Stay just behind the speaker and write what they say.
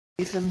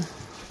Ethan.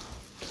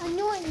 I'm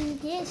doing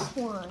this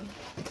one.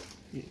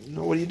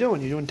 What are you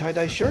doing? You doing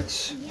tie-dye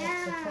shirts?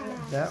 Yeah.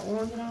 That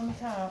one? Put it on the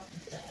top.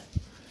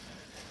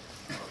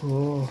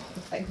 Oh.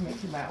 It's like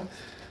Mickey Mouse.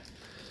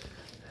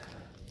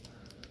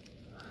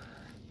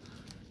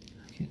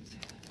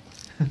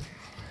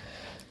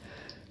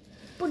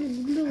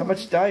 How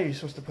much dye are you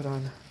supposed to put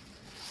on?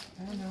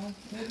 I don't know.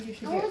 Maybe you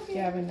should get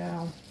Gavin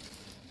now.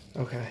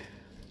 Okay.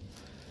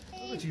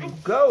 Look you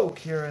go,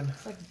 Kieran.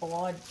 It's like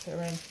blood,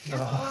 Kieran.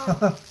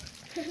 Oh.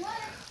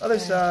 Other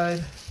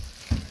side.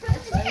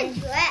 It's like a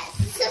dress.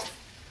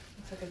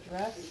 It's like a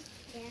dress?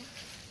 Yeah.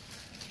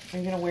 Are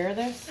you going to wear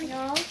this?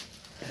 No.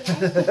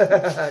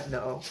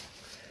 No.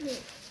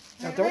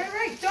 Now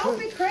Right. Don't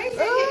be crazy.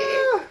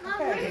 Ah!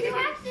 Mom, Okay. you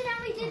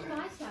accidentally did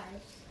my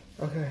size.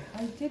 Okay.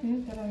 I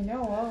didn't that I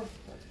know of.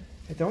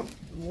 Hey, don't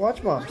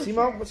watch mom. See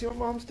mom? See what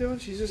mom's doing?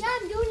 She's just. Yeah,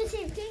 I'm doing the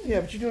same thing.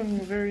 Yeah, but you're doing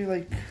very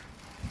like.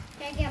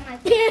 Can I get my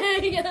You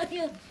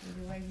do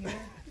right here?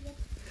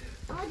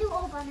 I'll do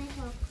all by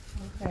myself.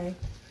 Okay.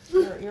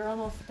 You're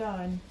almost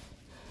done.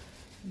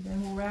 And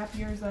then we'll wrap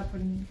yours up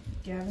and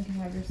Gavin can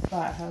have your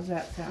spot. How's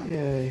that sound?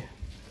 Yay.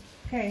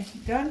 Okay,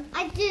 done?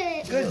 I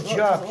did it. Good Does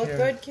job, it look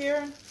Kieran. good,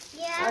 Kieran? I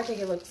Yeah. think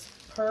it looks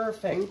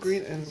perfect. Blue,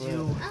 green, and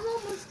blue. I'm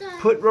almost done.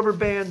 Put rubber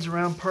bands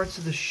around parts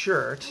of the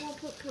shirt. I'm gonna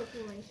put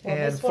purple in. Well,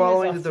 And this one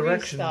following is the a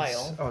directions.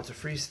 freestyle. Oh, it's a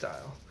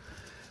freestyle.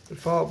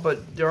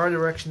 But there are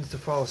directions to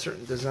follow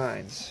certain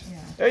designs. Yeah.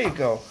 There you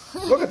go.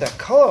 Look at that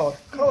color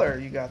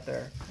you got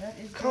there. That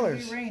is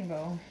Colors. Colors.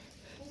 Rainbow.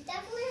 It's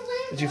definitely a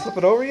rainbow. Did you flip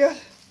it over yet?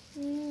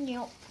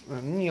 Nope.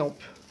 Nope.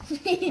 All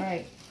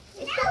right.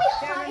 It's gonna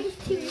be hard Gavin, what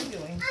are to. you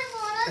doing?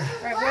 I'm All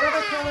right, what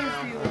other colors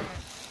do you want?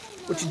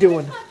 What you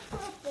doing?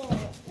 Purple.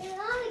 You're on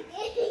a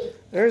game.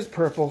 There's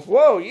purple.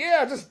 Whoa,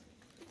 yeah, just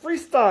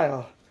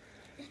freestyle.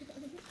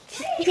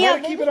 Try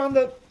to keep it on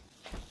the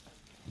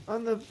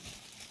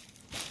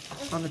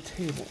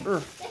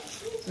table.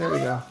 There we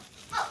go.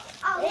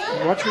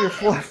 Oh, Watch where you're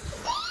fluff.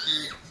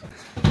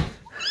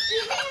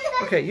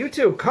 Okay, you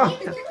two, come.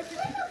 You're like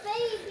a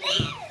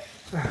baby.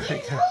 All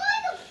right, go.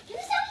 You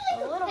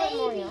sound like a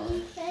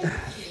baby.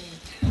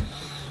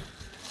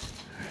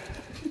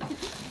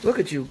 Look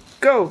at you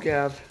go,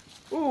 Gav.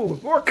 Ooh,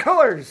 more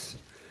colors.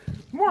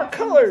 More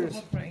colors.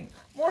 Look right.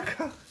 More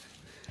colors.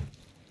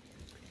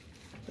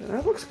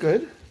 That looks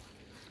good.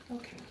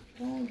 Okay.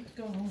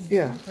 Go home.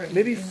 Yeah, Right.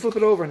 maybe flip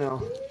it over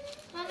now.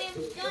 Mommy, I'm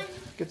done.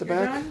 Get the You're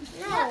back. done?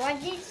 No,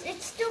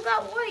 it's still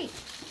got white.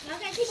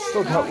 Okay, take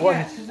Still that got out. one.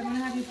 Yeah, 'cause I'm gonna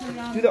have you put it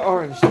on Do the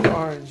orange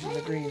and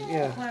the green.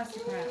 Yeah,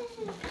 plastic wrap.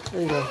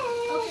 there you go.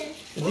 Okay.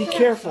 And be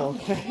careful,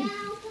 okay?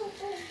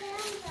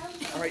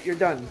 All right, you're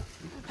done.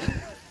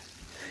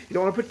 You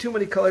don't want to put too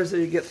many colors that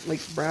you get like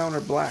brown or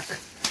black.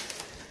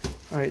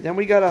 All right, then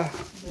we gotta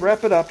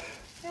wrap it up.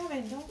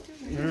 Gavin, don't do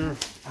that.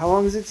 How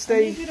long does it I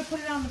stay? need you to put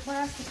it on the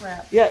plastic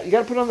wrap. Yeah, you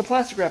gotta put it on the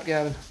plastic wrap,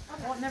 Gavin.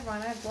 Oh, never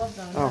mind. I have gloves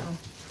on Oh. now.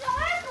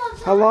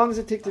 How long does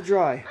it take to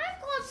dry? I've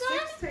got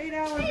 6 to 8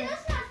 hours. Hey,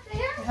 that's not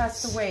fair. It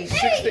has to wait.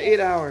 6 to 8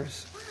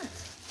 hours.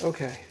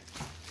 Okay.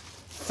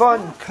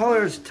 Fun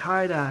colors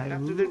tie-dye.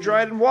 After they're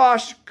dried and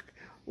washed,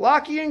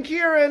 Lockie and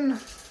Kieran.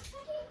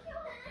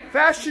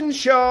 Fashion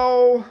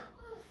show.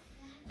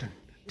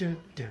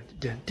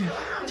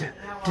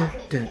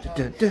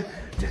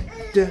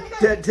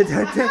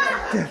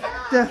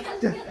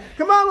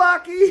 Come on,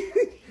 Lockie.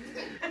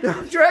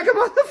 Drag him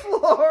on the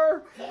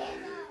floor.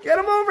 Get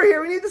him over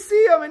here. We need to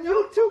see him. And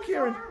you too,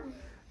 Kieran.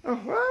 Oh,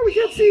 well, we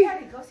can't see.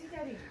 Daddy, go see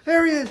Daddy.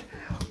 There he is.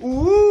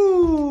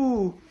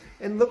 Ooh.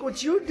 And look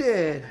what you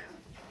did.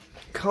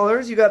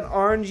 Colors. You got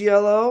orange,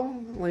 yellow,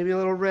 maybe a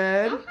little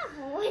red.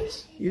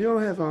 You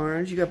don't have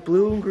orange. You got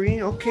blue and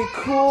green. Okay,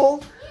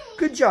 cool.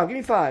 Good job. Give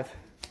me 5.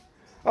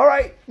 All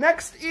right.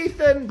 Next,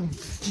 Ethan.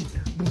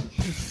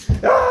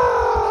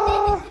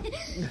 Ah!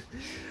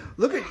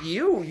 Look at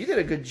you. You did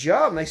a good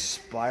job. Nice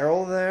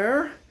spiral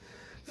there.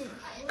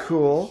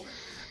 Cool.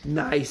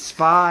 Nice.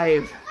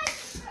 5.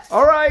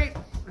 All right.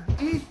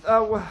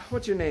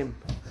 What's your name?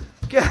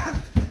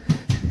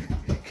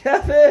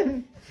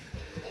 Kevin.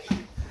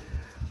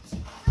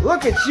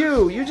 Look at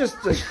you. You just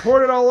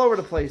poured it all over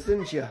the place,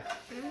 didn't you?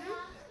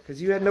 Because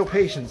you had no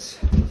patience.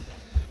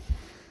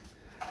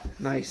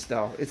 Nice,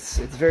 though. It's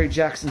very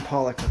Jackson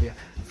Pollock of you.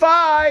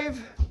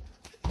 5.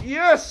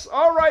 Yes.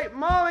 All right,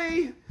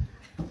 Mommy.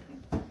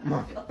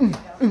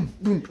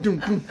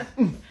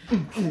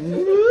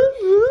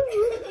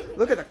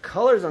 Look at the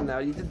colors on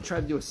that. You didn't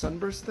try to do a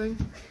sunburst thing?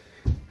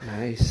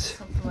 Nice.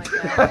 Something like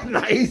that.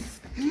 Nice.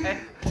 Okay.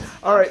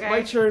 All right, Okay.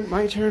 my turn.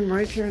 My turn.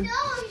 My turn. No,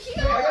 she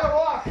I gotta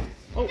walk.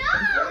 No, you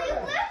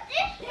left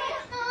it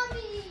there,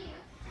 Mommy.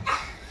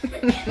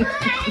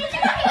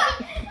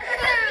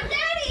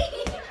 Daddy.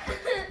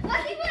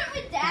 Lucky went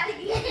with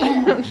Daddy.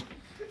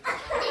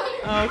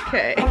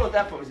 Okay. I don't know what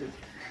that pose is.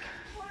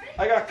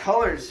 I got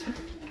colors.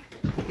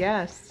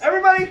 Yes.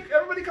 Everybody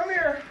come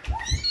here.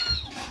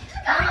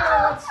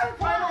 That's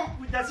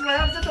what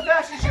happens at the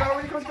fashion show.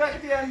 Everybody comes back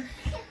at the end.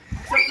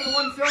 Except for the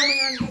one filming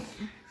and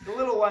the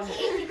little one.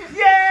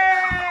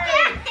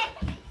 Yay!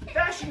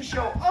 Fashion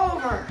show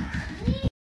over.